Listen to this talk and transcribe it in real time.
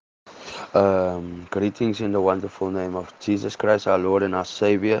Greetings in the wonderful name of Jesus Christ, our Lord and our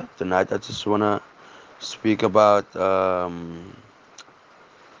Savior. Tonight, I just want to speak about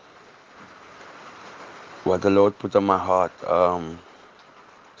what the Lord put on my heart.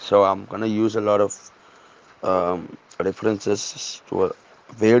 So, I'm going to use a lot of references to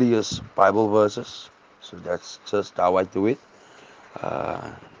various Bible verses. So, that's just how I do it.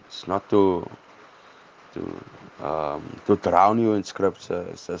 Uh, it's not to drown you in Scripture,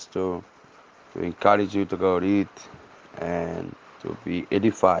 it's just to encourage you to go read and to be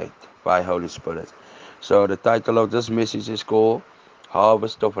edified by Holy Spirit. So the title of this message is called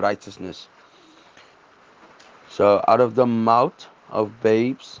Harvest of Righteousness. So out of the mouth of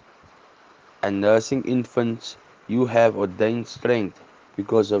babes and nursing infants you have ordained strength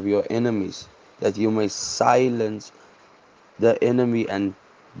because of your enemies, that you may silence the enemy and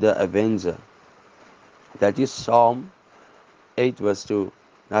the avenger. That is Psalm 8 verse 2.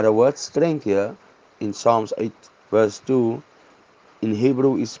 Now the word strength here in Psalms 8 verse 2 in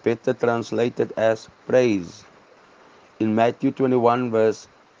Hebrew is better translated as praise. In Matthew 21 verse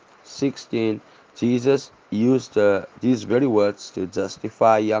 16, Jesus used these very words to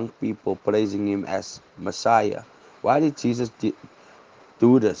justify young people praising him as Messiah. Why did Jesus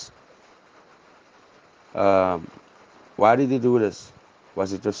do this? Um, why did he do this?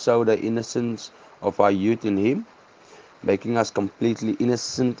 Was it to show the innocence of our youth in him, making us completely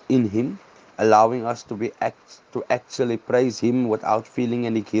innocent in him, allowing us to actually praise him without feeling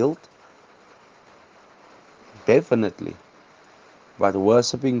any guilt? Definitely. But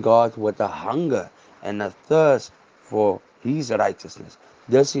worshiping God with a hunger and a thirst for His righteousness.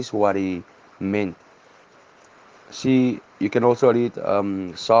 This is what He meant. See, you can also read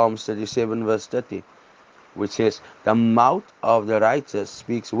Psalms 37, verse 30, which says, the mouth of the righteous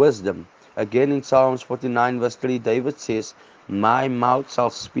speaks wisdom. Again in Psalms 49, verse 3, David says, my mouth shall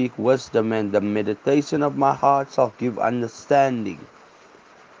speak wisdom, and the meditation of my heart shall give understanding.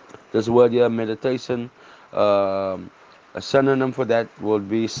 This word here, meditation, um, a synonym for that would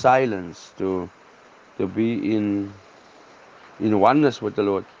be silence, to be in oneness with the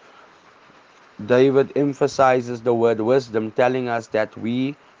Lord. David emphasizes the word wisdom, telling us that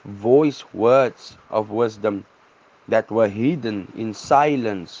we voice words of wisdom that were hidden in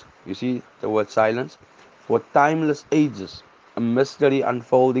silence. You see the word silence? For timeless ages, a mystery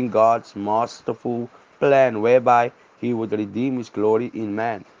unfolding God's masterful plan whereby He would redeem His glory in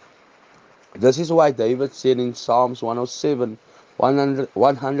man. This is why David said in Psalms 107,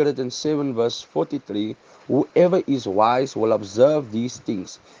 107 verse 43, whoever is wise will observe these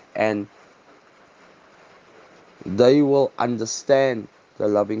things, and they will understand the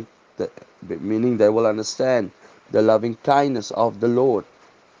loving, the, meaning they will understand the loving kindness of the Lord.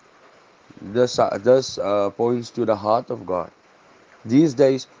 This points to the heart of God. These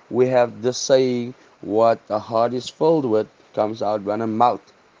days we have this saying, what a heart is filled with comes out by the mouth.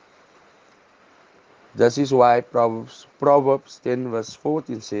 This is why Proverbs 10 verse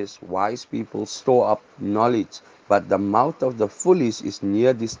 14 says, wise people store up knowledge, but the mouth of the foolish is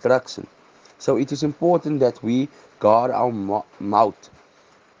near destruction. So it is important that we guard our mouth.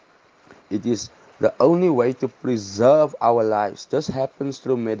 It is the only way to preserve our lives. This happens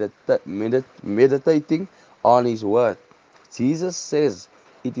through meditating on His Word. Jesus says,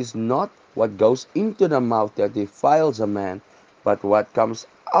 it is not what goes into the mouth that defiles a man, but what comes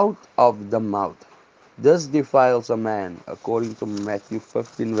out of the mouth. This defiles a man, according to Matthew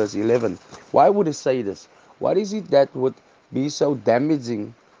 15, verse 11. Why would he say this? What is it that would be so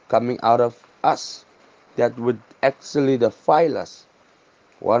damaging coming out of us that would actually defile us?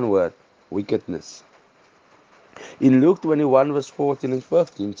 One word, wickedness. In Luke 21, verse 14 and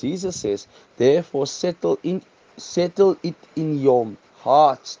 15, Jesus says, therefore settle it in your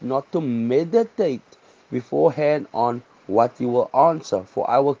hearts not to meditate beforehand on what you will answer, for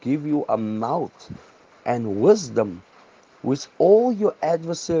I will give you a mouth and wisdom which all your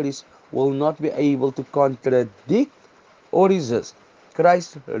adversaries will not be able to contradict or resist.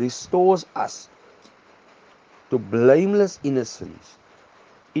 Christ restores us to blameless innocence.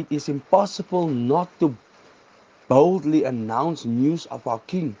 It is impossible not to boldly announce news of our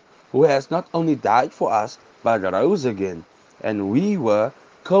King, who has not only died for us, but rose again. And we were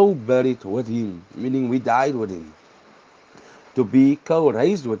co-buried with him, meaning we died with him. To be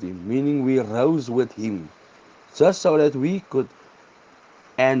co-raised with him, meaning we rose with him. Just so that we could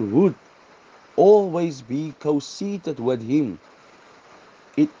and would always be co-seated with him.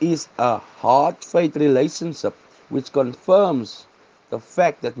 It is a heart-faith relationship which confirms the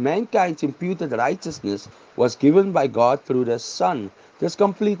fact that mankind's imputed righteousness was given by God through the Son. This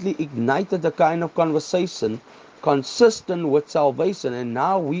completely ignited the kind of conversation consistent with salvation, and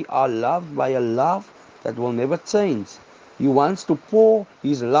now we are loved by a love that will never change. He wants to pour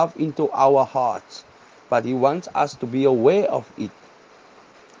His love into our hearts, but He wants us to be aware of it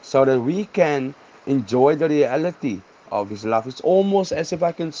so that we can enjoy the reality of His love. It's almost as if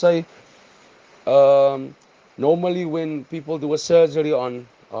I can say, um, normally when people do a surgery on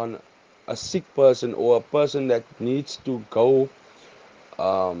a sick person or a person that needs to go,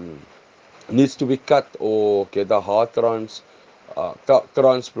 um, needs to be cut or get a heart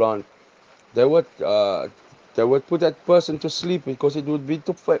transplant, they would uh, they would put that person to sleep because it would be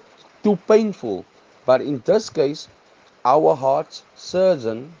too painful. But in this case, our heart's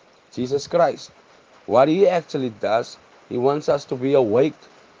surgeon, Jesus Christ, what He actually does, He wants us to be awake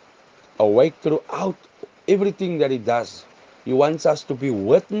throughout everything that He does. He wants us to be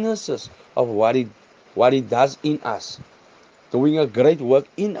witnesses of what He does in us, doing a great work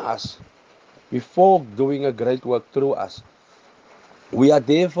in us before doing a great work through us. We are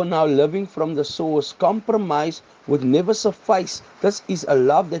therefore now living from the source. Compromise would never suffice. This is a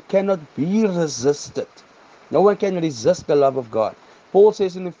love that cannot be resisted. No one can resist the love of God. Paul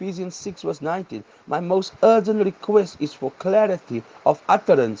says in Ephesians 6 verse 19, my most urgent request is for clarity of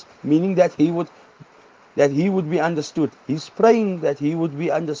utterance, meaning that he would be understood. He's praying that he would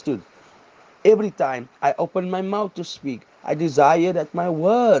be understood. Every time I open my mouth to speak, I desire that my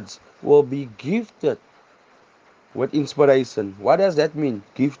words will be gifted with inspiration. What does that mean?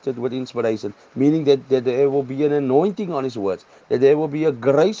 Gifted with inspiration. Meaning that there will be an anointing on His words, that there will be a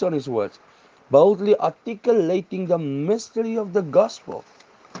grace on His words. Boldly articulating the mystery of the gospel.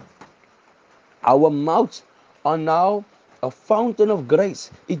 Our mouths are now a fountain of grace.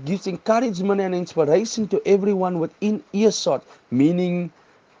 It gives encouragement and inspiration to everyone within earshot, meaning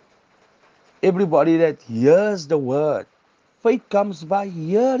everybody that hears the word. Faith comes by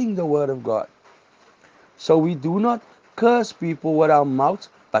hearing the word of God. So we do not curse people with our mouths,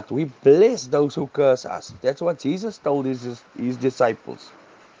 but we bless those who curse us. That's what Jesus told his disciples.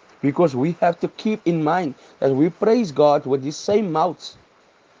 Because we have to keep in mind that we praise God with these same mouths.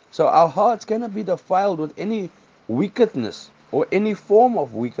 So our hearts cannot be defiled with any wickedness or any form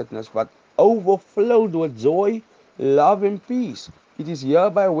of wickedness, but overflowed with joy, love, and peace. It is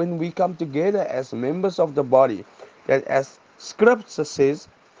hereby when we come together as members of the body, that as Scripture says,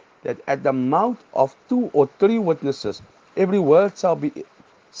 that at the mouth of two or three witnesses, every word shall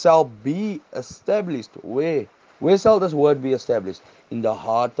be established. Where shall this word be established? In the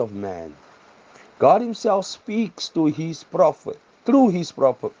heart of man. God Himself speaks to His prophet, through His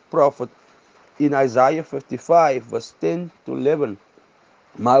prophet in Isaiah 55, verse 10 to 11.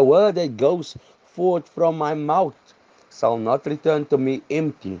 My word that goes forth from my mouth shall not return to me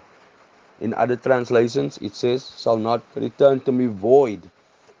empty. In other translations, it says, shall not return to me void,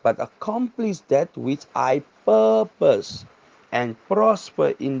 but accomplish that which I purpose and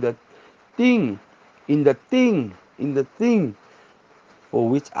prosper thing, in the thing for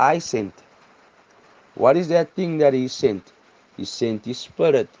which I sent. What is that thing that He sent? He sent His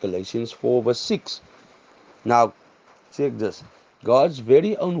Spirit, Galatians 4 verse 6. Now, check this. God's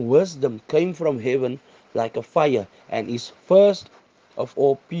very own wisdom came from heaven like a fire and is first of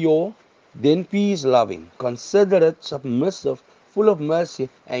all pure, then peace loving, considerate, submissive, full of mercy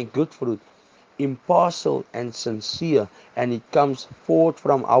and good fruit, impartial and sincere, and it comes forth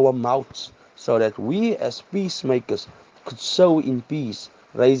from our mouths, so that we as peacemakers could sow in peace,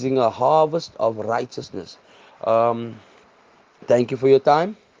 raising a harvest of righteousness. Um, Thank you for your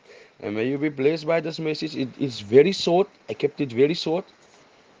time. And may you be blessed by this message. It is very short. I kept it very short.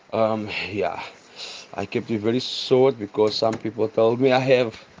 Yeah, I kept it very short because some people told me I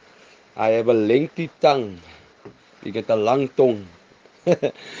have a lengthy tongue. You get a long tongue.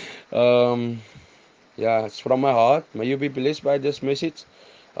 um, yeah, it's from my heart. May you be blessed by this message.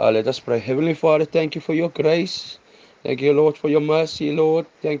 Let us pray. Heavenly Father, thank you for your grace. Thank you, Lord, for your mercy, Lord.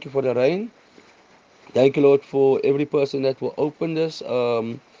 Thank you for the rain. Thank you, Lord, for every person that will open this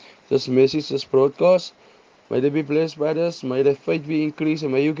message, this broadcast. May they be blessed by this. May their faith be increased.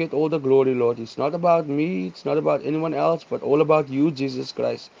 And may you get all the glory, Lord. It's not about me. It's not about anyone else, but all about you, Jesus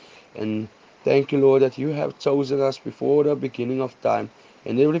Christ. And thank you, Lord, that you have chosen us before the beginning of time.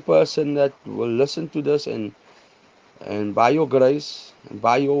 And every person that will listen to this and by your grace and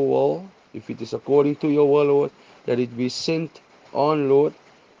by your will, if it is according to your will, Lord, that it be sent on, Lord.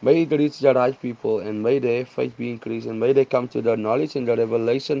 May it reach the right people and may their faith be increased and may they come to the knowledge and the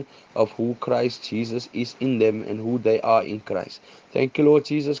revelation of who Christ Jesus is in them and who they are in Christ. Thank you, Lord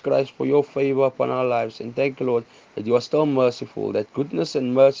Jesus Christ, for your favor upon our lives. And thank you, Lord, that you are still merciful, that goodness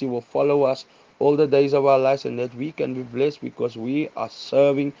and mercy will follow us all the days of our lives and that we can be blessed because we are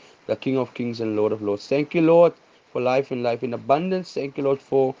serving the King of Kings and Lord of Lords. Thank you, Lord, for life and life in abundance. Thank you, Lord,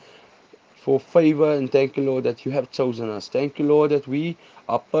 for favor, and thank you, Lord, that you have chosen us. Thank you, Lord, that we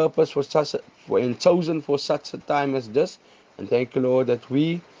are purposed and chosen for such a time as this. And thank you, Lord, that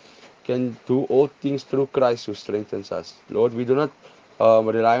we can do all things through Christ who strengthens us. Lord, we do not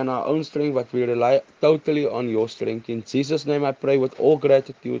rely on our own strength, but we rely totally on your strength. In Jesus' name I pray with all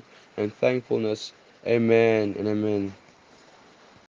gratitude and thankfulness. Amen and amen.